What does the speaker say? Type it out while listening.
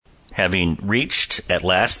Having reached at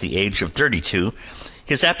last the age of 32,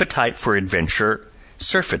 his appetite for adventure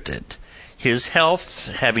surfeited, his health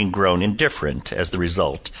having grown indifferent as the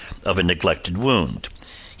result of a neglected wound.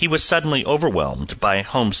 He was suddenly overwhelmed by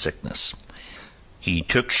homesickness. He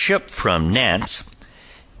took ship from Nantes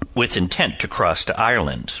with intent to cross to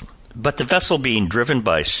Ireland, but the vessel being driven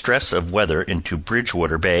by stress of weather into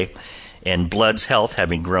Bridgewater Bay, and Blood's health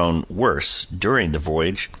having grown worse during the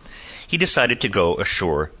voyage, he decided to go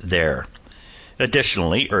ashore there,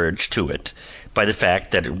 additionally urged to it by the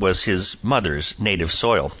fact that it was his mother's native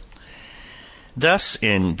soil. Thus,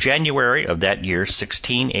 in January of that year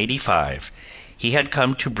 1685, he had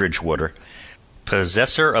come to Bridgewater,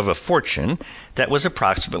 possessor of a fortune that was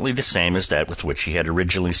approximately the same as that with which he had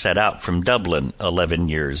originally set out from Dublin 11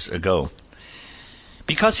 years ago.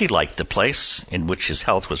 Because he liked the place, in which his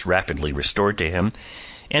health was rapidly restored to him,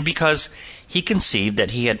 and because he conceived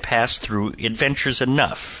that he had passed through adventures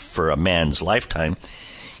enough for a man's lifetime,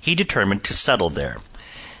 he determined to settle there,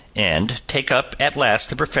 and take up at last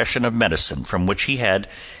the profession of medicine from which he had,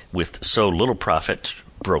 with so little profit,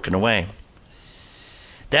 broken away.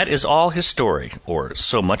 That is all his story, or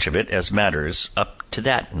so much of it as matters up to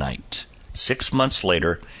that night, 6 months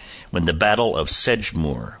later, when the Battle of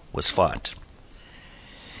Sedgemoor was fought.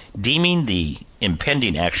 Deeming the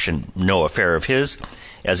impending action no affair of his,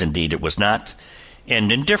 as indeed it was not,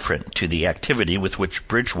 and indifferent to the activity with which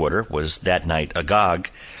Bridgewater was that night agog,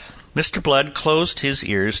 Mr. Blood closed his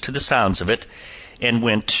ears to the sounds of it, and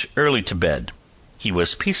went early to bed. He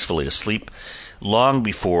was peacefully asleep long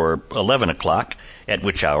before 11 o'clock, at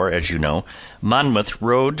which hour, as you know, Monmouth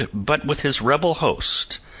rode but with his rebel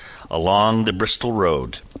host along the Bristol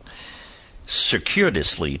road,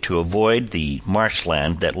 circuitously to avoid the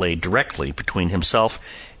marshland that lay directly between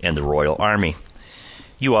himself and the royal army.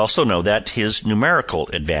 You also know that his numerical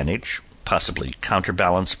advantage, possibly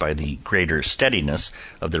counterbalanced by the greater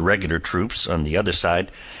steadiness of the regular troops on the other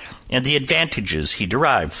side, and the advantages he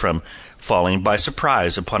derived from falling by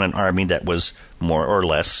surprise upon an army that was more or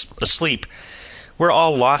less asleep, were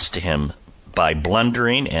all lost to him by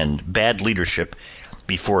blundering and bad leadership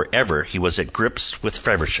before ever he was at grips with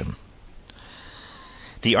Feversham.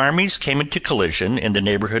 The armies came into collision in the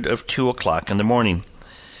neighborhood of 2 o'clock in the morning.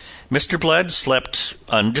 Mr. Blood slept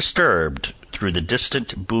undisturbed through the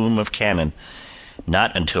distant boom of cannon,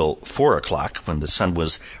 not until 4 o'clock, when the sun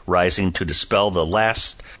was rising to dispel the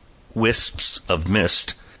last wisps of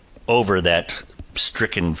mist over that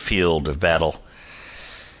stricken field of battle,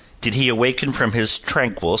 did he awaken from his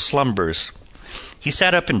tranquil slumbers. He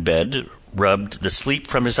sat up in bed, rubbed the sleep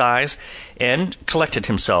from his eyes, and collected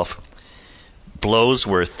himself. Blows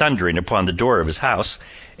were thundering upon the door of his house,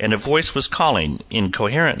 and a voice was calling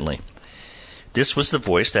incoherently. This was the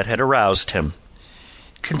voice that had aroused him.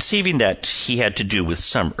 Conceiving that he had to do with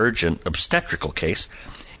some urgent obstetrical case,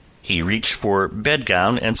 he reached for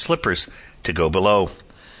bedgown and slippers to go below.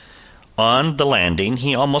 On the landing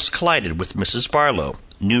he almost collided with Mrs. Barlow,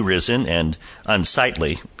 new risen and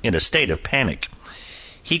unsightly, in a state of panic.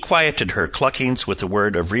 He quieted her cluckings with a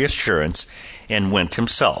word of reassurance, and went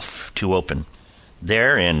himself to open.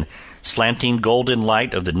 There, in slanting golden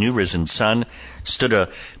light of the new-risen sun, stood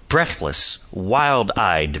a breathless,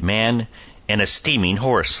 wild-eyed man and a steaming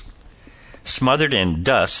horse. Smothered in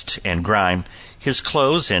dust and grime, his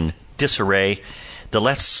clothes in disarray, the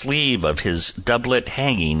left sleeve of his doublet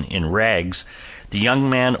hanging in rags, the young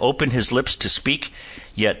man opened his lips to speak,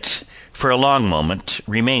 yet for a long moment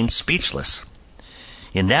remained speechless.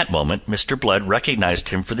 In that moment Mr. Blood recognized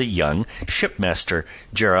him for the young shipmaster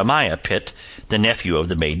Jeremiah Pitt, the nephew of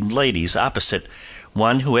the maiden ladies opposite,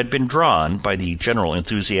 one who had been drawn by the general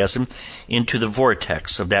enthusiasm into the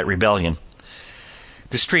vortex of that rebellion.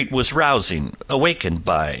 The street was rousing, awakened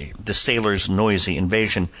by the sailors' noisy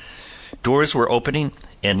invasion. Doors were opening,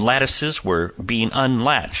 and lattices were being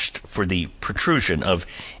unlatched for the protrusion of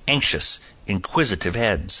anxious, inquisitive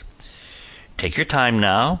heads. "Take your time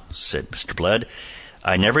now," said Mr. Blood.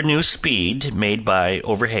 "I never knew speed made by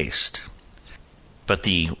overhaste." But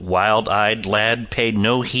the wild-eyed lad paid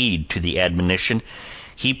no heed to the admonition.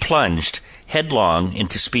 He plunged headlong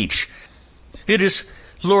into speech. "It is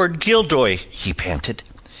Lord Gildoy," he panted.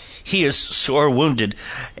 "He is sore wounded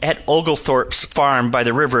at Oglethorpe's farm by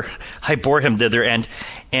the river. I bore him thither,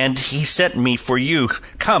 and he sent me for you.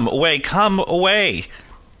 Come away, come away!"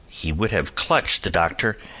 He would have clutched the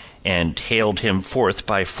doctor, and haled him forth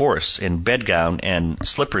by force in bedgown and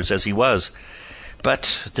slippers as he was,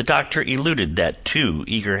 but the doctor eluded that too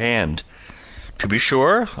eager hand. "To be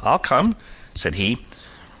sure, I'll come," said he.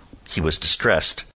 He was distressed.